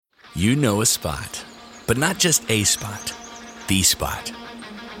You know a spot, but not just a spot, the spot.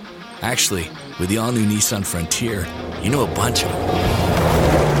 Actually, with the all-new Nissan Frontier, you know a bunch of them.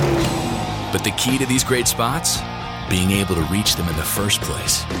 But the key to these great spots? Being able to reach them in the first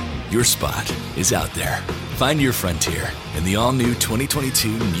place. Your spot is out there. Find your Frontier in the all-new 2022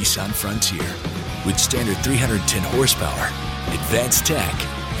 Nissan Frontier. With standard 310 horsepower, advanced tech,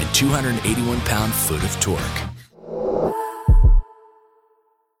 and 281 pound-foot of torque.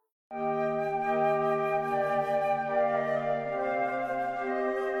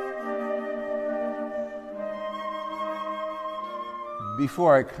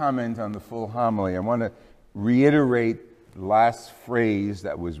 Before I comment on the full homily, I want to reiterate the last phrase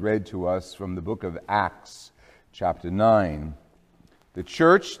that was read to us from the book of Acts, chapter 9. The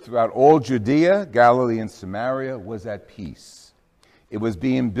church throughout all Judea, Galilee, and Samaria was at peace. It was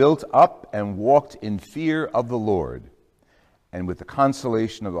being built up and walked in fear of the Lord. And with the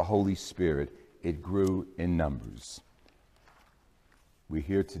consolation of the Holy Spirit, it grew in numbers. We're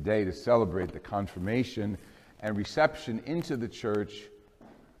here today to celebrate the confirmation and reception into the church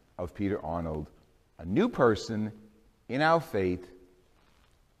of Peter Arnold, a new person in our faith.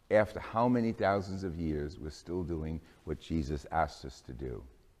 After how many thousands of years, we're still doing what Jesus asked us to do.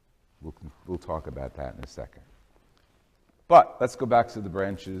 We'll talk about that in a second. But let's go back to the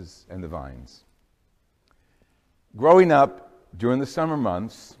branches and the vines. Growing up, during the summer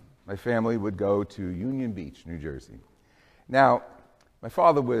months, my family would go to Union Beach, New Jersey. Now, my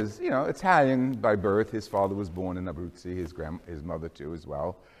father was, Italian by birth. His father was born in Abruzzi, his mother too as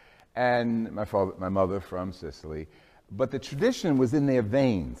well. And my mother from Sicily. But the tradition was in their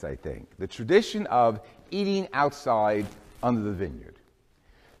veins, I think. The tradition of eating outside under the vineyard.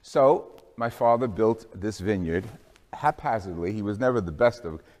 So my father built this vineyard haphazardly. He was never the best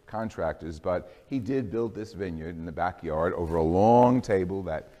of contractors, but he did build this vineyard in the backyard over a long table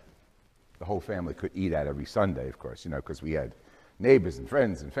that the whole family could eat at every Sunday, of course, because we had neighbors and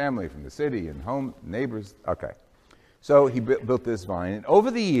friends and family from the city and home neighbors. Okay. So he built this vine. And over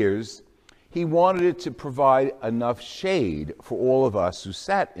the years, he wanted it to provide enough shade for all of us who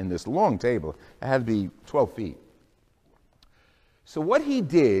sat in this long table. It had to be 12 feet. So what he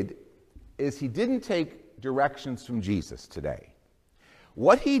did is he didn't take directions from Jesus today.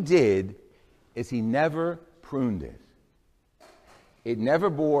 What he did is he never pruned it. It never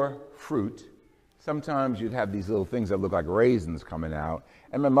bore fruit. Sometimes you'd have these little things that look like raisins coming out.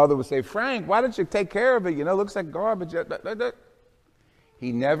 And my mother would say, "Frank, why don't you take care of it? It looks like garbage." It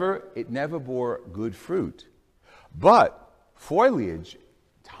never bore good fruit. But foliage,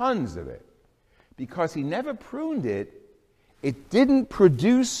 tons of it. Because he never pruned it, it didn't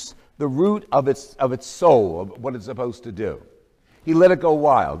produce the root of its soul, of what it's supposed to do. He let it go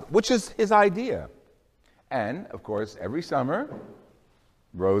wild, which is his idea. And, of course, every summer,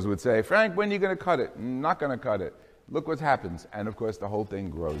 Rose would say, "Frank, when are you going to cut it?" "Not going to cut it. Look what happens." And, of course, the whole thing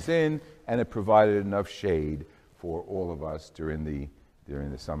grows in, and it provided enough shade for all of us during the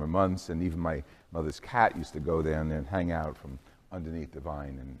summer months. And even my mother's cat used to go down there and hang out from underneath the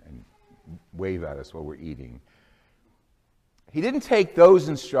vine and wave at us while we're eating. He didn't take those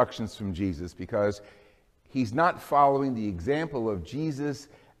instructions from Jesus because he's not following the example of Jesus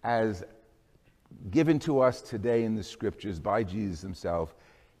as given to us today in the scriptures by Jesus himself.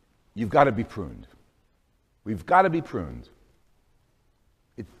 You've got to be pruned. We've got to be pruned.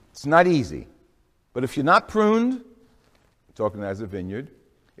 It's not easy. But if you're not pruned, talking as a vineyard,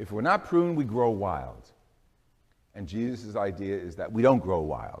 if we're not pruned, we grow wild. And Jesus' idea is that we don't grow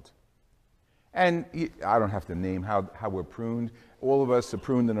wild. And I don't have to name how we're pruned. All of us are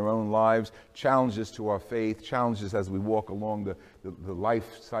pruned in our own lives, challenges to our faith, challenges as we walk along the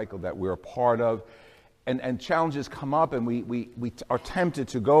life cycle that we're a part of. And challenges come up, and we are tempted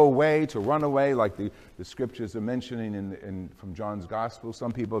to go away, to run away, like the scriptures are mentioning from John's Gospel.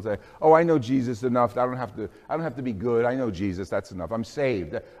 Some people say, "Oh, I know Jesus enough. I don't have to be good. I know Jesus. That's enough. I'm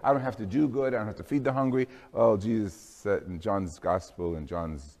saved. I don't have to do good. I don't have to feed the hungry." Oh, Jesus said in John's Gospel and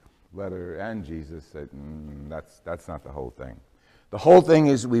John's letter, and Jesus said, that's not the whole thing. The whole thing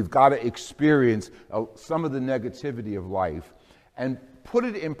is we've got to experience some of the negativity of life and put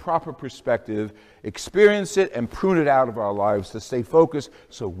it in proper perspective, experience it and prune it out of our lives to stay focused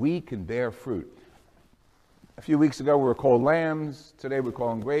so we can bear fruit. A few weeks ago we were called lambs. Today we're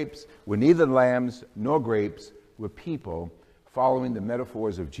called grapes. We're neither lambs nor grapes. We're people following the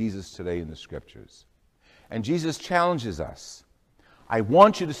metaphors of Jesus today in the scriptures. And Jesus challenges us. I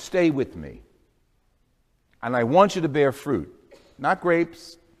want you to stay with me. And I want you to bear fruit. Not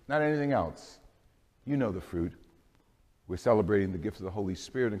grapes, not anything else. You know the fruit. We're celebrating the gifts of the Holy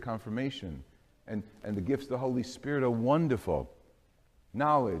Spirit and confirmation. And the gifts of the Holy Spirit are wonderful.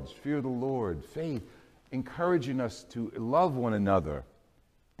 knowledge, fear of the Lord, faith, encouraging us to love one another.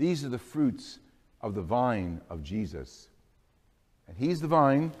 These are the fruits of the vine of Jesus. And he's the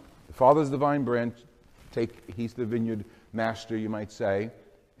vine, the Father's the vine branch, he's the vineyard master, you might say,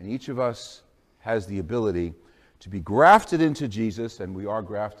 and each of us has the ability to be grafted into Jesus, and we are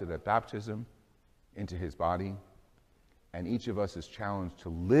grafted at baptism into his body, and each of us is challenged to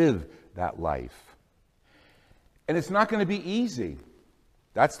live that life. And it's not going to be easy.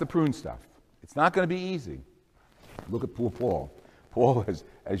 That's the prune stuff. It's not going to be easy. Look at poor Paul. Paul,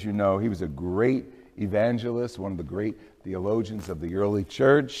 as you know, he was a great evangelist, one of the great theologians of the early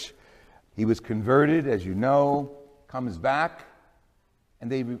church. He was converted, as you know, comes back, and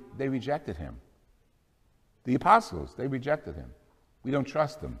they rejected him. The apostles, they rejected him. We don't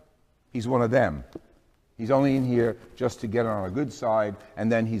trust him. He's one of them. He's only in here just to get on our good side,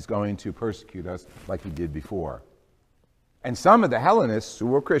 and then he's going to persecute us like he did before. And some of the Hellenists, who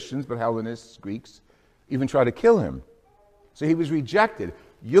were Christians, but Hellenists, Greeks, even tried to kill him. So he was rejected.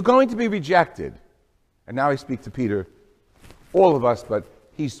 You're going to be rejected. And now I speak to Peter, all of us, but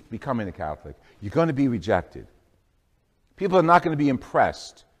he's becoming a Catholic. You're going to be rejected. People are not going to be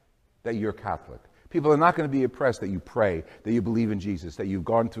impressed that you're Catholic. People are not going to be impressed that you pray, that you believe in Jesus, that you've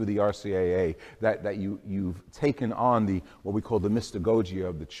gone through the RCAA, that you've taken on what we call the mystagogia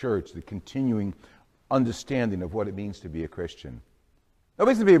of the church, the continuing understanding of what it means to be a Christian.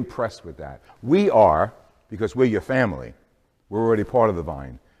 Nobody's going to be impressed with that. We are, because we're your family. We're already part of the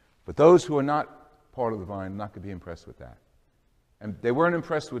vine. But those who are not part of the vine are not going to be impressed with that. And they weren't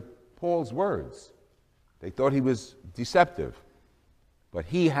impressed with Paul's words. They thought he was deceptive. But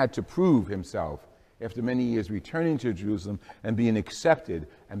he had to prove himself after many years returning to Jerusalem and being accepted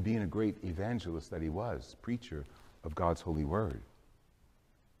and being a great evangelist that he was, preacher of God's holy word.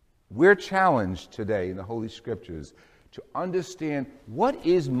 We're challenged today in the Holy Scriptures to understand, what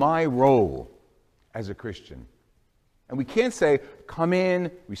is my role as a Christian? And we can't say, come in,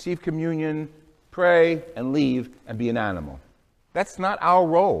 receive communion, pray, and leave, and be an animal. That's not our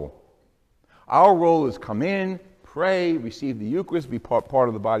role. Our role is come in, pray, receive the Eucharist, be part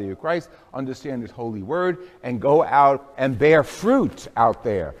of the body of Christ, understand his holy word, and go out and bear fruit out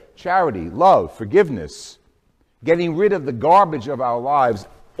there. Charity, love, forgiveness, getting rid of the garbage of our lives,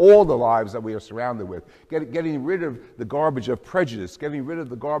 all the lives that we are surrounded with, getting rid of the garbage of prejudice, getting rid of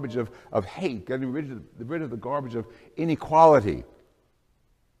the garbage of hate, getting rid of the garbage of inequality.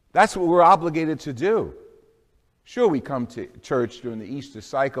 That's what we're obligated to do. Sure, we come to church during the Easter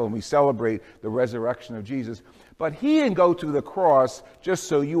cycle and we celebrate the resurrection of Jesus, but he didn't go to the cross just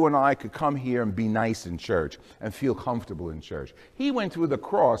so you and I could come here and be nice in church and feel comfortable in church. He went to the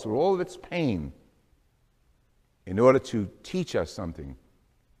cross with all of its pain in order to teach us something,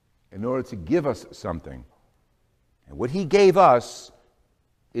 in order to give us something. And what he gave us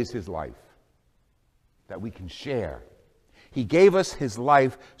is his life that we can share. He gave us his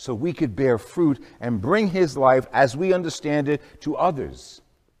life so we could bear fruit and bring his life, as we understand it, to others,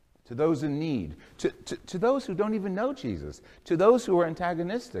 to those in need, to those who don't even know Jesus, to those who are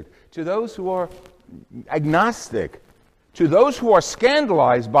antagonistic, to those who are agnostic, to those who are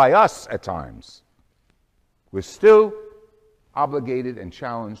scandalized by us at times. We're still obligated and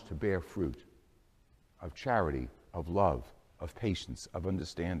challenged to bear fruit of charity, of love, of patience, of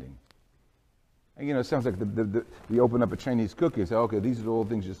understanding. And, it sounds like we open up a Chinese cookie and say, okay, these are all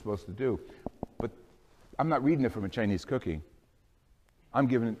things you're supposed to do. But I'm not reading it from a Chinese cookie. I'm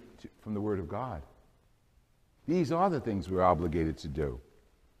giving it from the Word of God. These are the things we're obligated to do.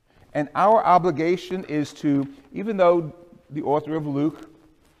 And our obligation is to, even though the author of Luke,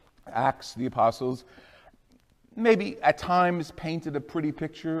 Acts, the Apostles, maybe at times painted a pretty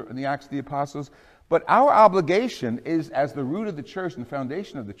picture in the Acts of the Apostles, but our obligation is, as the root of the church and the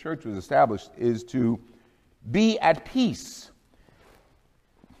foundation of the church was established, is to be at peace.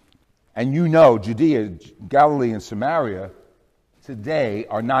 And Judea, Galilee, and Samaria today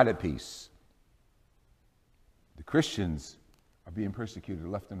are not at peace. The Christians are being persecuted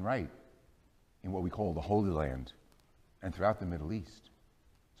left and right in what we call the Holy Land and throughout the Middle East.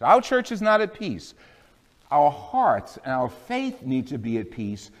 So our church is not at peace. Our hearts and our faith need to be at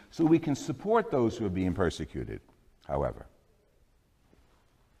peace so we can support those who are being persecuted, however.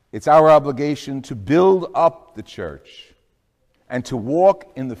 It's our obligation to build up the church and to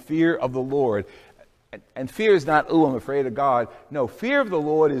walk in the fear of the Lord. And fear is not, I'm afraid of God. No, fear of the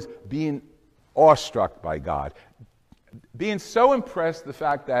Lord is being awestruck by God. Being so impressed the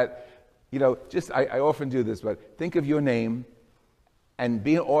fact that, I often do this, but think of your name and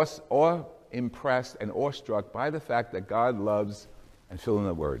being impressed and awestruck by the fact that God loves, and fill in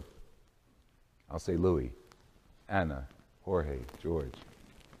the word. I'll say Louis, Anna, Jorge, George,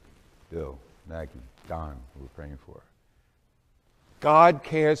 Bill, Maggie, Don, who we're praying for. God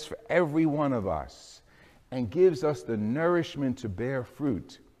cares for every one of us and gives us the nourishment to bear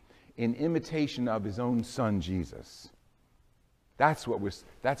fruit in imitation of his own Son, Jesus.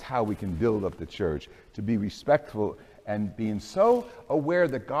 That's how we can build up the church, to be respectful and being so aware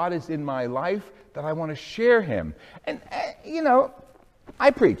that God is in my life that I want to share him. And,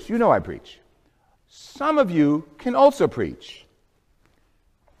 I preach. You know I preach. Some of you can also preach.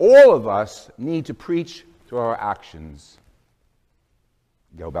 All of us need to preach through our actions.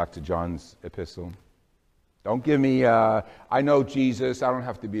 Go back to John's epistle. Don't give me, I know Jesus, I don't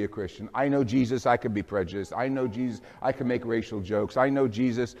have to be a Christian. I know Jesus, I can be prejudiced. I know Jesus, I can make racial jokes. I know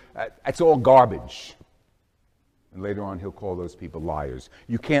Jesus, it's all garbage. And later on, he'll call those people liars.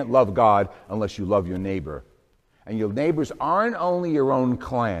 You can't love God unless you love your neighbor. And your neighbors aren't only your own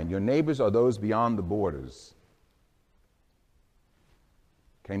clan. Your neighbors are those beyond the borders.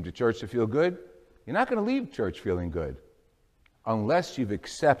 Came to church to feel good? You're not going to leave church feeling good unless you've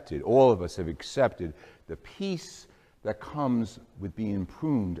accepted, all of us have accepted, the peace that comes with being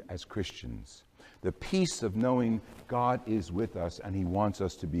pruned as Christians. The peace of knowing God is with us and he wants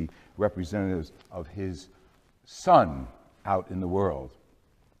us to be representatives of his Son out in the world.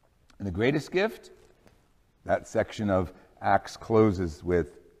 And the greatest gift? That section of Acts closes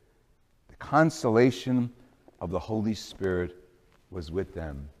with the consolation of the Holy Spirit was with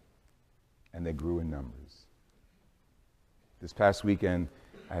them, and they grew in numbers. This past weekend,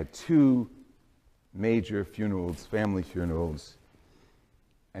 I had 2 major funerals, family funerals,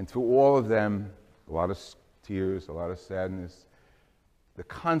 and through all of them, a lot of tears, a lot of sadness. The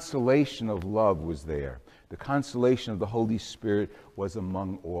consolation of love was there. The consolation of the Holy Spirit was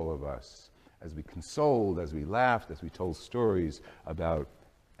among all of us. As we consoled, as we laughed, as we told stories about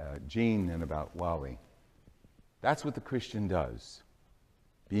Jean and about Wally. That's what the Christian does.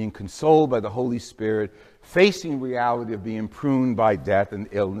 Being consoled by the Holy Spirit, facing reality of being pruned by death and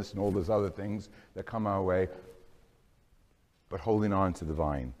illness and all those other things that come our way, but holding on to the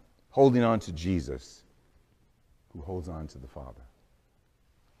vine, holding on to Jesus, who holds on to the Father.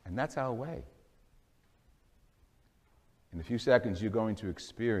 And that's our way. In a few seconds, you're going to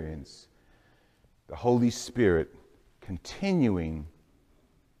experience the Holy Spirit continuing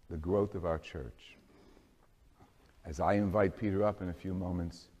the growth of our church. As I invite Peter up in a few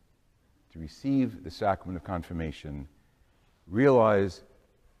moments to receive the sacrament of confirmation, realize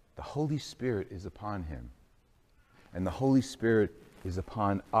the Holy Spirit is upon him. And the Holy Spirit is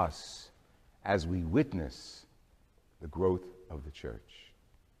upon us as we witness the growth of the church.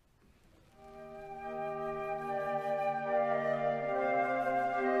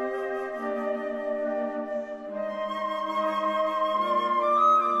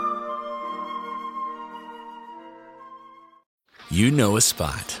 You know a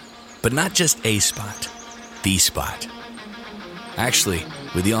spot, but not just a spot, the spot. Actually,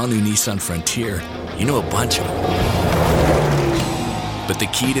 with the all-new Nissan Frontier, you know a bunch of them. But the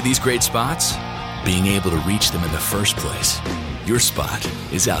key to these great spots? Being able to reach them in the first place. Your spot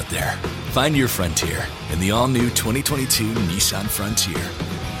is out there. Find your Frontier in the all-new 2022 Nissan Frontier.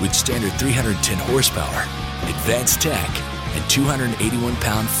 With standard 310 horsepower, advanced tech, and 281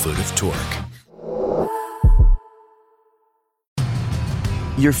 pound-foot of torque.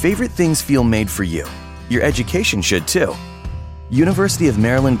 Your favorite things feel made for you. Your education should too. University of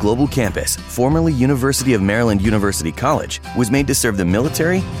Maryland Global Campus, formerly University of Maryland University College, was made to serve the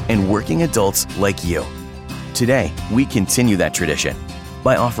military and working adults like you. Today, we continue that tradition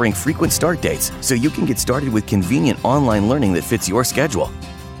by offering frequent start dates so you can get started with convenient online learning that fits your schedule,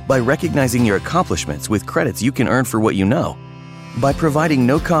 by recognizing your accomplishments with credits you can earn for what you know, by providing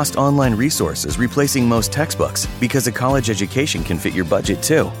no-cost online resources replacing most textbooks because a college education can fit your budget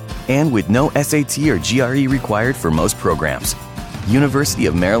too, and with no SAT or GRE required for most programs. University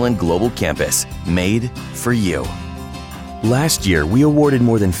of Maryland Global Campus, made for you. Last year, we awarded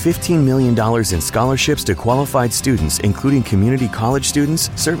more than $15 million in scholarships to qualified students, including community college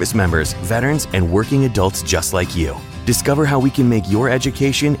students, service members, veterans, and working adults just like you. Discover how we can make your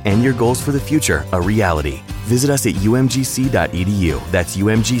education and your goals for the future a reality. Visit us at umgc.edu. That's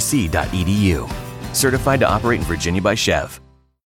umgc.edu. Certified to operate in Virginia by Chev.